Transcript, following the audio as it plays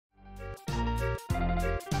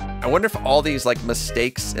I wonder if all these like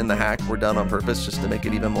mistakes in the hack were done on purpose just to make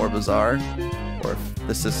it even more bizarre. Or if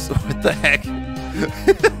this is, what the heck?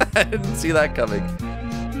 I didn't see that coming.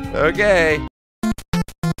 Okay.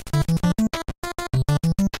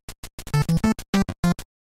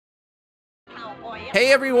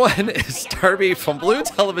 Hey everyone, it's Darby from Blue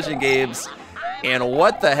Television Games, and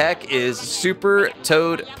what the heck is Super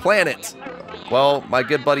Toad Planet? Well, my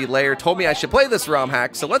good buddy Lair told me I should play this ROM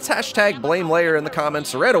hack, so let's hashtag blame Lair in the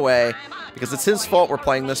comments right away, because it's his fault we're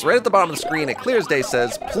playing this. Right at the bottom of the screen, it clear as day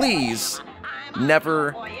says, please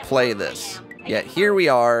never play this. Yet here we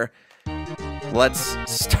are. Let's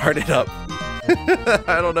start it up.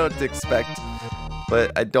 I don't know what to expect,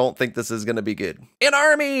 but I don't think this is going to be good. An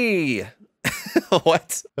army!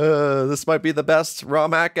 What? This might be the best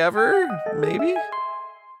ROM hack ever? Maybe?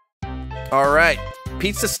 Alright.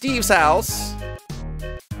 Pizza Steve's house.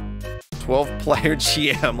 12-player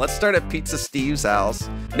GM. Let's start at Pizza Steve's house.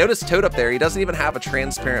 Notice Toad up there. He doesn't even have a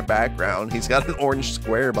transparent background. He's got an orange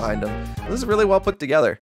square behind him. This is really well put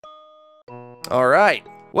together. Alright.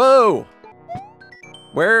 Whoa!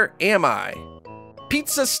 Where am I?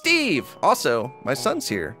 Pizza Steve! Also, my son's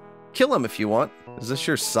here. Kill him if you want. Is this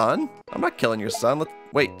your son? I'm not killing your son.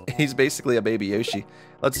 Wait, he's basically a baby Yoshi.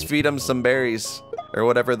 Let's feed him some berries, or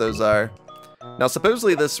whatever those are. Now,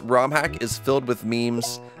 supposedly this ROM hack is filled with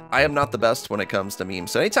memes. I am not the best when it comes to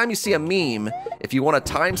memes. So anytime you see a meme, if you want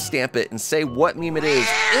to timestamp it and say what meme it is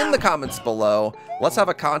in the comments below, let's have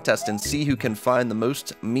a contest and see who can find the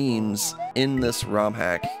most memes in this ROM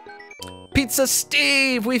hack. Pizza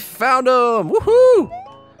Steve, we found him! Woohoo!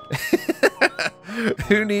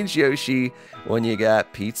 Who needs Yoshi when you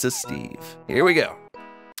got Pizza Steve? Here we go.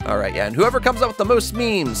 All right, yeah, and whoever comes up with the most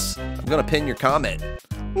memes, I'm gonna pin your comment.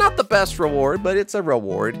 Not the best reward, but it's a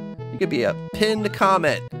reward. You could be a pinned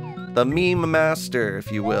comment. The meme master,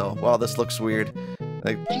 if you will. Wow, this looks weird.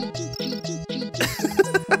 Like...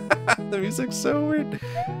 The music's so weird.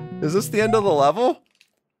 Is this the end of the level?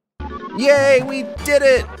 Yay, we did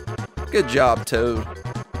it! Good job, Toad.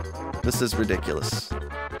 This is ridiculous.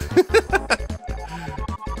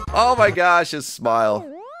 Oh my gosh, his smile.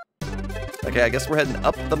 Okay, I guess we're heading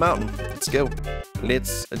up the mountain. Let's go.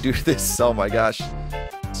 Let's do this. Oh my gosh.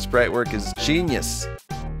 Sprite work is genius.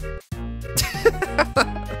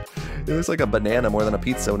 It looks like a banana more than a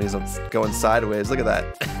pizza when he's going sideways. Look at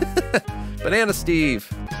that. Banana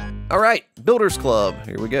Steve. All right, Builders Club.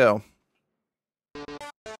 Here we go.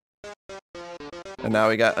 And now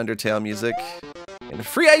we got Undertale music. And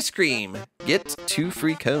free ice cream. Get 2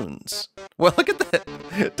 free cones. Well, look at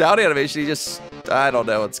that down animation. He just, I don't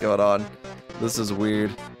know what's going on. This is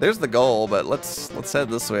weird. There's the goal, but let's head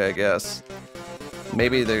this way, I guess.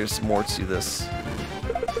 Maybe there's more to this.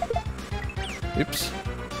 Oops.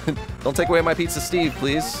 Don't take away my Pizza Steve,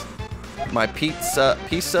 please. My piece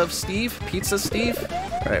of Steve? Pizza Steve?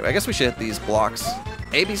 All right, I guess we should hit these blocks.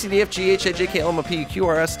 A, B, C, D, F, G, H, I, J, K, L, M, N, P, Q,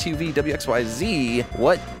 R, S, T, U, V, W, X, Y, Z.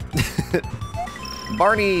 What?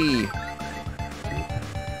 Barney!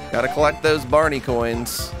 Gotta collect those Barney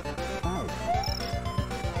coins.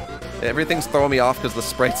 Everything's throwing me off because the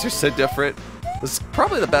sprites are so different. This is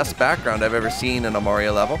probably the best background I've ever seen in a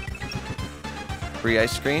Mario level. Free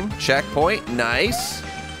ice cream. Checkpoint. Nice.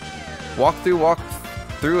 Walk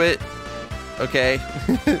through it. Okay.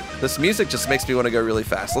 This music just makes me want to go really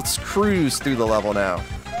fast. Let's cruise through the level now.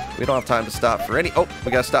 We don't have time to stop for any... Oh,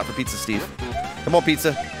 we gotta stop for Pizza Steve. Come on,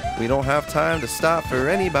 Pizza. We don't have time to stop for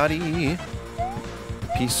anybody.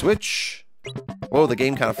 P-switch. Whoa, the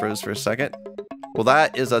game kind of froze for a second. Well,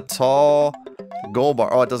 that is a tall gold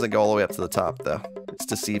bar. Oh, it doesn't go all the way up to the top, though. It's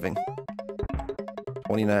deceiving.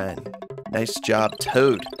 29. Nice job,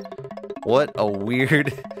 Toad. What a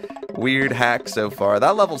weird hack so far.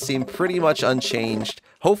 That level seemed pretty much unchanged.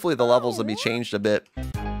 Hopefully the levels will be changed a bit.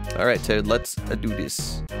 All right, Toad, let's do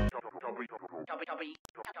this.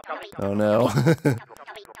 Oh, no.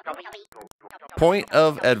 Point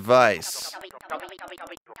of advice.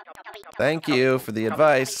 Thank you for the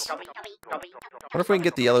advice. I wonder if we can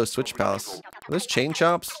get the yellow switch palace. Are those chain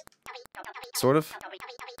chomps? Sort of.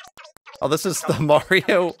 Oh, this is the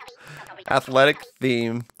Mario athletic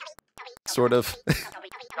theme. Sort of.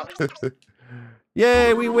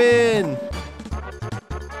 Yay, we win!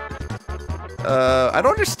 I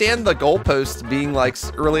don't understand the goalpost being like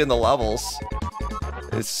early in the levels.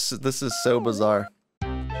 This is so bizarre.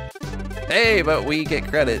 Hey, but we get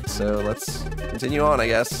credit, so let's continue on, I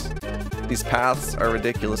guess. These paths are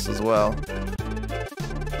ridiculous as well.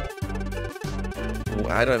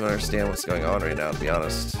 I don't even understand what's going on right now, to be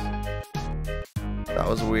honest. That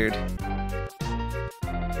was weird.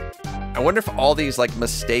 I wonder if all these like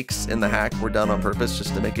mistakes in the hack were done on purpose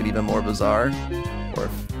just to make it even more bizarre. Or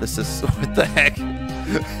if this is, what the heck?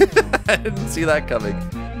 I didn't see that coming.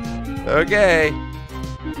 Okay.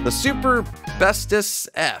 The Super Bestus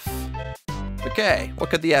F. Okay, what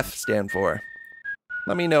could the F stand for?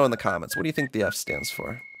 Let me know in the comments. What do you think the F stands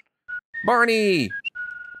for? Barney!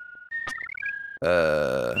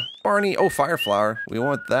 Barney, oh, Fireflower. We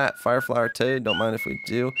want that. Fireflower Toad, don't mind if we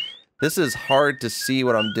do. This is hard to see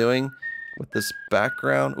what I'm doing with this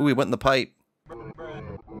background. Ooh, we went in the pipe.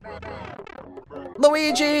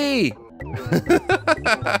 Luigi!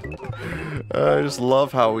 I just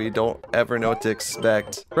love how we don't ever know what to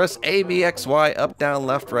expect. Press A, B, X, Y, up, down,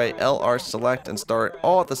 left, right, L, R, select, and start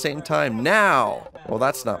all at the same time now. Well,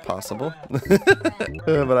 that's not possible.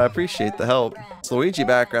 But I appreciate the help. This Luigi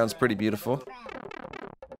background's pretty beautiful.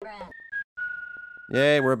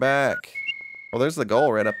 Yay, we're back. Well, there's the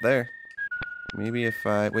goal right up there. Maybe if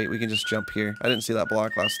I... Wait, we can just jump here. I didn't see that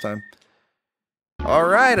block last time.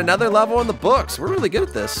 Alright, another level in the books. We're really good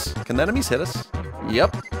at this. Can the enemies hit us?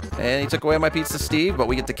 Yep. And he took away my Pizza Steve, but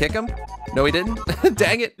we get to kick him? No, he didn't?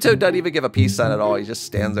 Dang it. Toad doesn't even give a peace sign at all. He just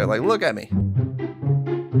stands there like, look at me.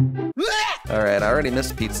 Alright, I already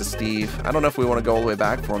missed Pizza Steve. I don't know if we want to go all the way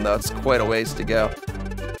back for him, though. It's quite a ways to go.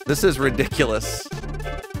 This is ridiculous.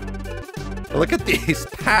 Look at these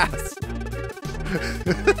paths.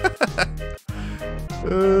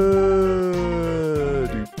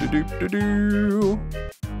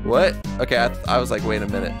 What? Okay, I was like, wait a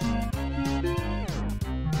minute.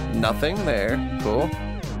 Nothing there. Cool.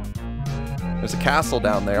 There's a castle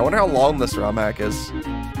down there. I wonder how long this ROM hack is.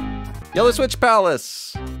 Yellow Switch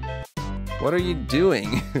Palace! What are you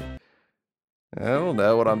doing? I don't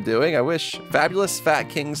know what I'm doing. I wish. Fabulous Fat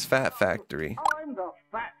King's Fat Factory. I'm the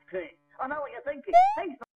Fat King. I know what you're thinking.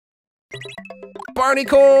 Barney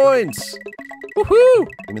coins! Woohoo!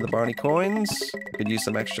 Give me the Barney coins. Could use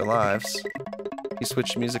some extra lives.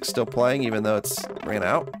 Switch music's still playing even though it's ran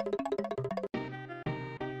out.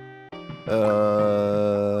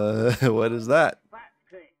 What is that?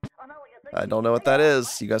 I don't know what that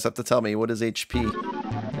is. You guys have to tell me. What is HP?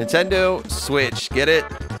 Nintendo Switch. Get it?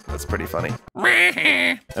 That's pretty funny.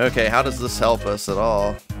 Okay, how does this help us at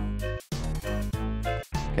all?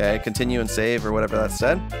 Okay, continue and save or whatever that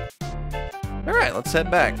said. Alright, let's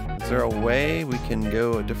head back. Is there a way we can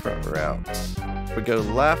go a different route? If we go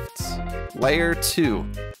left, layer 2.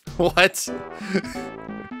 What?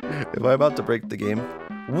 Am I about to break the game?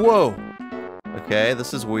 Whoa! Okay,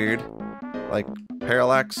 this is weird. Like,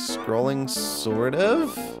 parallax scrolling, sort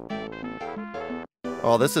of?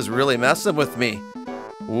 Oh, this is really messing with me.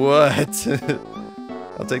 What?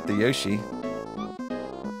 I'll take the Yoshi.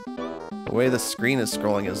 The way the screen is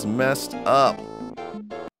scrolling is messed up.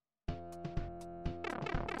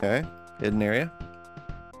 Okay, hidden area.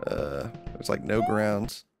 There's like no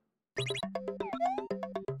grounds.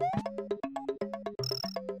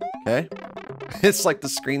 Okay. It's like the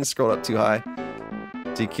screen scrolled up too high.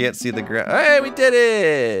 So you can't see the ground. Hey, we did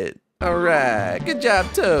it! Alright, good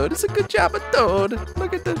job, Toad. It's a good job of Toad.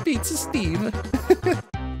 Look at the Pizza Steve.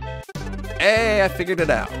 Hey, I figured it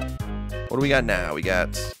out. What do we got now? We got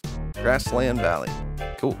Grassland Valley.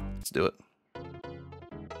 Cool, let's do it.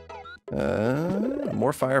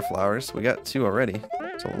 More fire flowers. We got 2 already.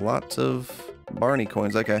 So lots of Barney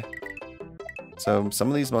coins. Okay. So some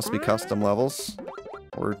of these must be custom levels.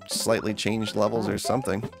 Or slightly changed levels or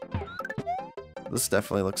something. This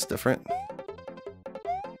definitely looks different.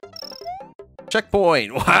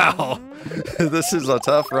 Checkpoint! Wow! This is a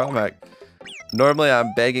tough ROM hack. Normally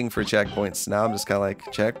I'm begging for checkpoints. Now I'm just kind of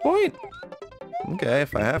like, checkpoint? Okay,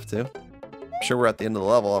 if I have to. I'm sure we're at the end of the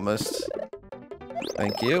level almost.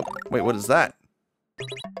 Thank you. Wait, what is that? Do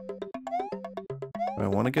I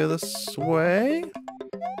want to go this way?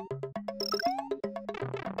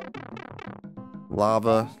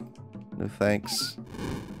 Lava. No thanks.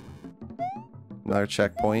 Another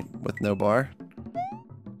checkpoint with no bar.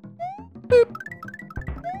 Boop.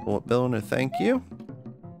 Bullet bill, no thank you.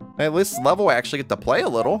 Hey, at least level I actually get to play a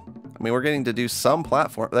little. I mean, we're getting to do some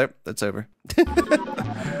platform. There, that's over.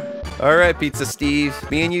 Alright, Pizza Steve.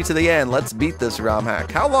 Me and you to the end. Let's beat this ROM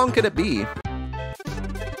hack. How long could it be?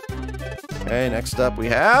 Okay, next up we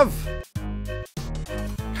have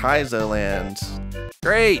Kaizo Land.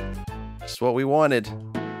 Great! Just what we wanted.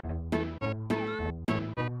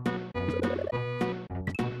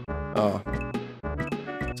 Oh.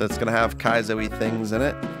 So it's gonna have Kaizo-y things in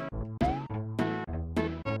it.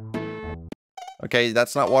 Okay,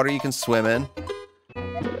 that's not water you can swim in.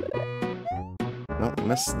 Nope,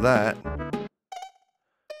 missed that.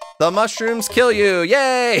 The mushrooms kill you!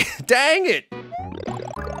 Yay! Dang it!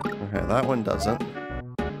 Okay, that one doesn't.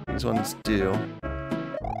 These ones do.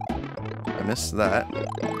 I missed that.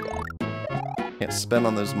 Can't spin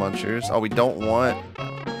on those munchers. Oh, we don't want...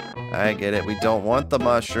 I get it. We don't want the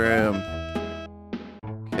mushroom.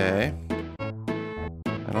 Okay.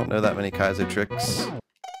 I don't know that many Kaizo tricks.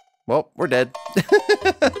 Well, we're dead.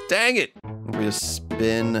 Dang it! We just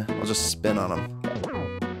spin. We'll just spin on him.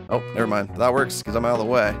 Oh, never mind. That works because I'm out of the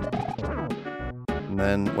way. And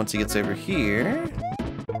then once he gets over here...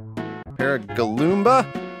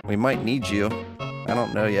 Paragaloomba? We might need you. I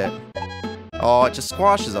don't know yet. Oh, it just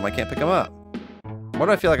squashes him. I can't pick him up. Why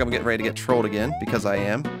do I feel like I'm getting ready to get trolled again? Because I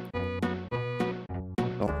am.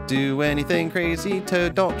 Don't do anything crazy,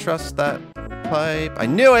 Toad. Don't trust that pipe. I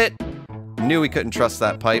knew it! Knew we couldn't trust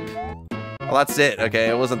that pipe. Well, that's it. Okay,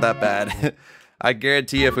 it wasn't that bad. I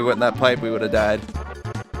guarantee you if we went in that pipe, we would have died.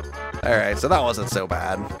 Alright, so that wasn't so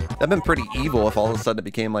bad. That'd been pretty evil if all of a sudden it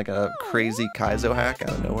became like a crazy Kaizo hack out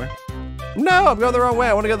of nowhere. No, I'm going the wrong way.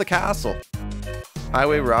 I want to go to the castle.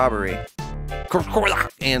 Highway robbery.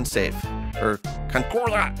 And save. Or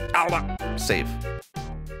save.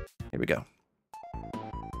 Here we go.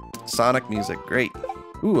 Sonic music. Great.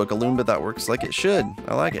 Ooh, a Galoomba that works like it should.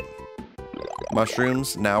 I like it.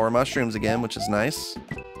 Mushrooms. Now we're mushrooms again, which is nice.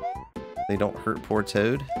 They don't hurt poor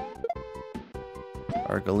Toad.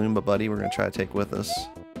 Our Galoomba buddy we're going to try to take with us.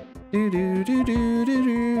 Do do do do do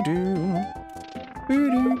do do. Do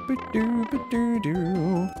do do do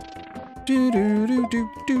do. Do do do do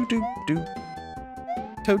do do do.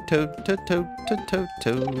 Toad, toad, toad, toad, toad, toad,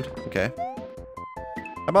 toad. Okay.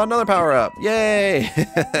 How about another power up? Yay!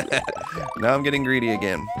 Now I'm getting greedy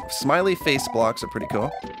again. Smiley face blocks are pretty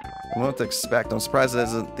cool. I don't know what to expect. I'm surprised it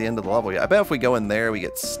isn't the end of the level yet. I bet if we go in there, we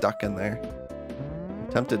get stuck in there. I'm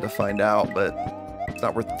tempted to find out, but it's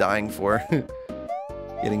not worth dying for.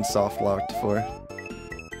 Getting soft locked for.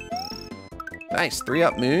 Nice,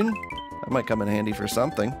 3-up moon. That might come in handy for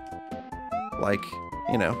something. Like,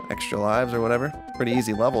 you know, extra lives or whatever. Pretty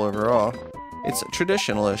easy level overall. It's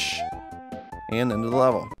traditional-ish. And into the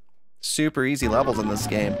level. Super easy levels in this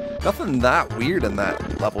game. Nothing that weird in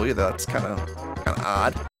that level either. That's kind of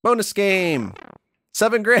odd. Bonus game!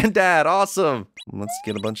 7 Granddad, awesome! Let's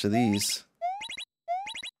get a bunch of these.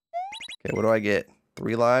 Okay, what do I get?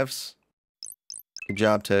 3 lives? Good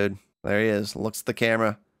job, Toad. There he is. Looks at the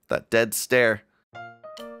camera. That dead stare.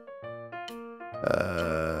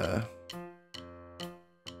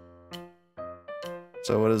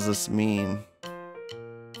 So what does this mean?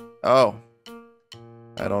 Oh.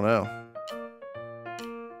 I don't know.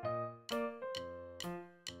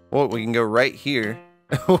 Well, we can go right here.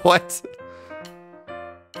 What?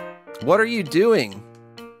 What are you doing?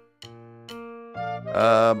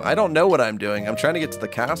 I don't know what I'm doing. I'm trying to get to the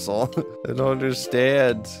castle. I don't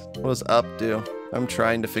understand. What does up do? I'm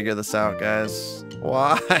trying to figure this out, guys.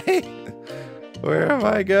 Why? Where am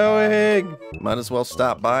I going? Might as well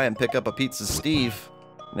stop by and pick up a Pizza Steve.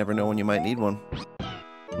 Never know when you might need one.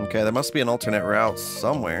 Okay, there must be an alternate route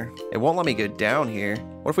somewhere. It won't let me go down here.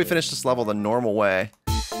 What if we finish this level the normal way?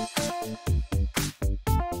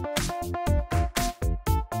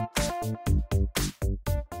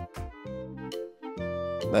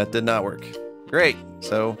 That did not work. Great,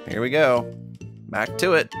 so here we go. Back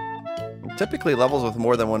to it. Typically levels with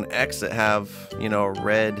more than one exit have, you know, a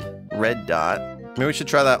red dot. Maybe we should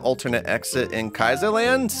try that alternate exit in Kaizo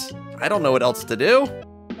Land? I don't know what else to do.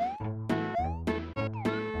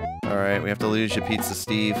 Alright, we have to lose you, Pizza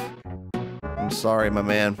Steve. I'm sorry, my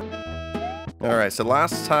man. Alright, so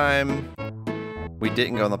last time we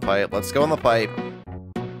didn't go in the pipe. Let's go in the pipe.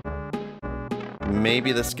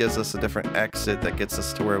 Maybe this gives us a different exit that gets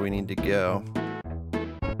us to where we need to go. I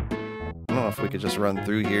don't know if we could just run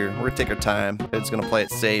through here. We're gonna take our time. It's gonna play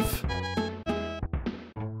it safe.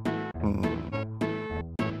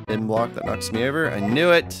 Hidden block that knocks me over. I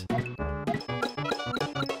knew it!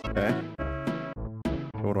 Okay.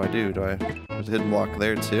 What do I do? There's a hidden block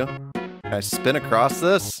there too. Can I spin across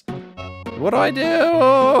this? What do I do?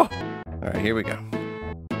 Alright, here we go.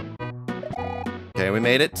 Okay, we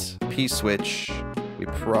made it. P-switch we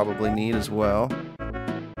probably need as well.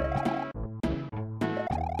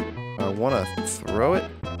 I want to throw it?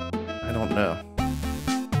 I don't know.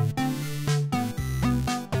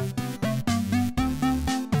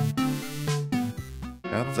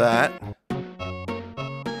 Got that.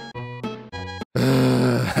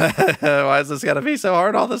 Why is this gotta be so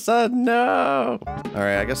hard all of a sudden? No!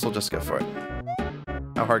 Alright, I guess we'll just go for it.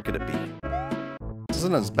 How hard could it be? This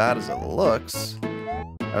isn't as bad as it looks.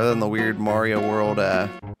 Other than the weird Mario World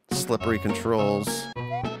slippery controls.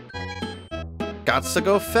 Gots to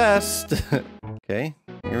go fast! Okay,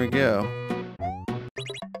 here we go.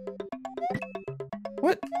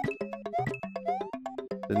 What?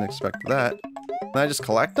 Didn't expected that. Can I just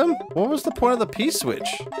collect them? What was the point of the P-switch?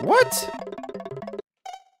 What?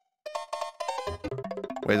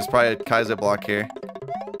 Wait, there's probably a Kaiser block here.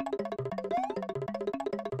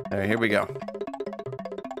 Alright, here we go.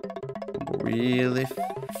 Really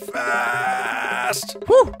fast.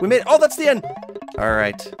 Whew, we made it. Oh, that's the end.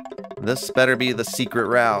 Alright. This better be the secret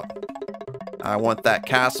route. I want that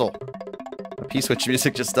castle. The P-switch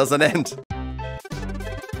music just doesn't end.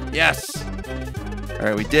 Yes.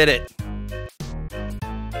 Alright, we did it.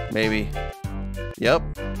 Maybe. Yep.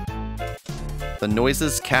 The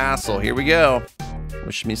Noises Castle. Here we go.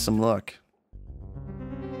 Wish me some luck.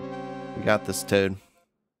 We got this, Toad.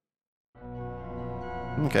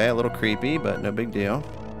 Okay, a little creepy, but no big deal.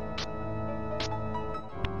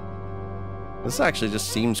 This actually just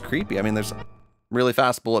seems creepy. I mean, there's really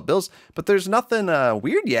fast bullet bills, but there's nothing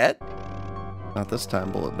weird yet. Not this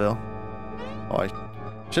time, bullet bill. Oh,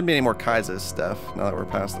 shouldn't be any more Kaiser stuff now that we're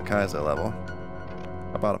past the Kaiser level.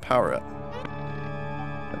 How about a power-up?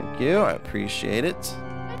 Thank you, I appreciate it.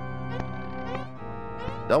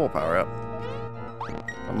 Double power-up.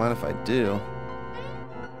 Don't mind if I do.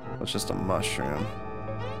 It's just a mushroom.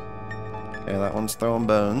 Okay, that one's throwing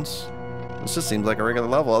bones. This just seems like a regular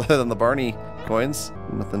level other than the Barney coins.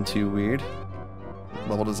 Nothing too weird.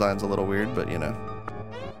 Level design's a little weird, but you know.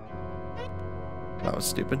 That was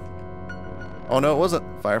stupid. Oh no, it wasn't.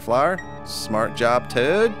 Fire flower. Smart job,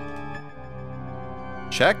 Toad.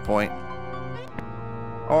 Checkpoint.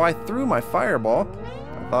 Oh, I threw my fireball.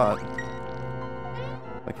 I thought.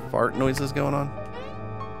 Like fart noises going on.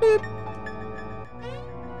 Beep.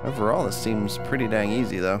 Overall, this seems pretty dang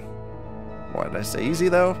easy, though. Why did I say easy,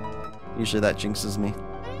 though? Usually that jinxes me.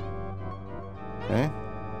 Okay.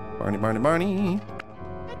 Barney, Barney, Barney.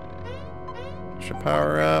 Extra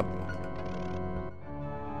power up.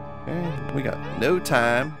 Okay. We got no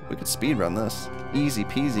time. We could speed run this. Easy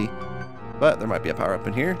peasy. But there might be a power up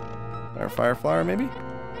in here. Or fire flower, maybe?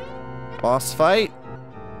 Boss fight.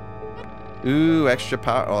 Ooh, extra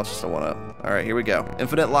power. Oh, it's just a one-up. Alright, here we go.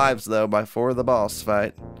 Infinite lives, though, before the boss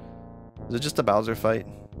fight. Is it just a Bowser fight?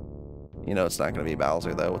 You know it's not going to be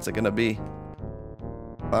Bowser, though. What's it going to be?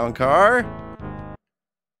 Clown car.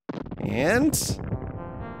 And...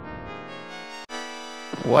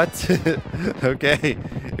 what? Okay,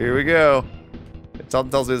 here we go.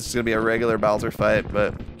 Something tells me this is going to be a regular Bowser fight,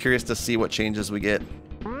 but curious to see what changes we get.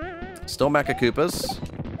 Still Mecha Koopas.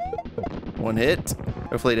 One hit.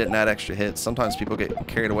 Hopefully it didn't add extra hits. Sometimes people get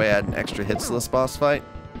carried away adding extra hits to this boss fight.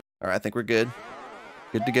 Alright, I think we're good.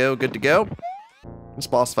 Good to go, good to go. This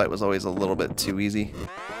boss fight was always a little bit too easy.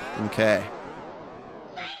 Okay.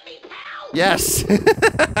 Yes!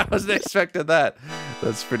 I wasn't expecting that.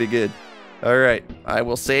 That's pretty good. Alright, I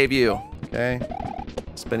will save you. Okay.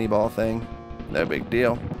 Spinny ball thing. No big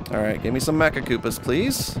deal. Alright, give me some Mecha Koopas,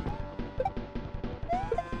 please.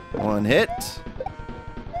 One hit.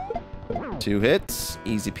 Two hits.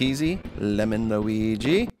 Easy peasy. Lemon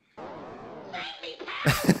Luigi.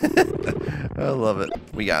 I love it.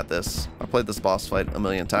 We got this. I played this boss fight a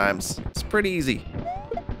million times. It's pretty easy.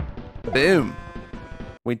 Boom.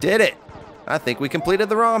 We did it. I think we completed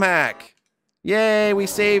the ROM hack. Yay, we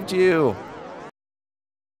saved you.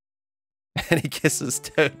 And he kisses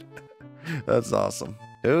Toad. That's awesome.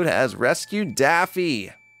 Toad has rescued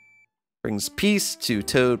Daffy. Brings peace to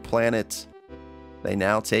Toad Planet. They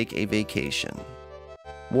now take a vacation.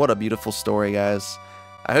 What a beautiful story, guys.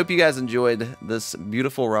 I hope you guys enjoyed this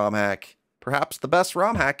beautiful ROM hack. Perhaps the best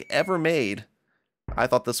ROM hack ever made. I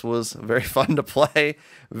thought this was very fun to play,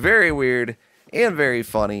 very weird, and very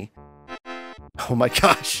funny. Oh my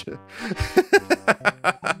gosh.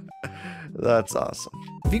 That's awesome.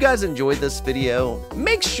 If you guys enjoyed this video,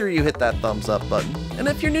 make sure you hit that thumbs up button. And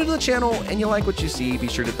if you're new to the channel and you like what you see, be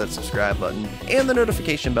sure to hit that subscribe button and the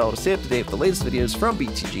notification bell to stay up to date with the latest videos from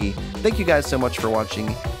BTG. Thank you guys so much for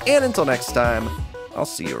watching, and until next time, I'll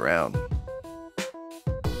see you around.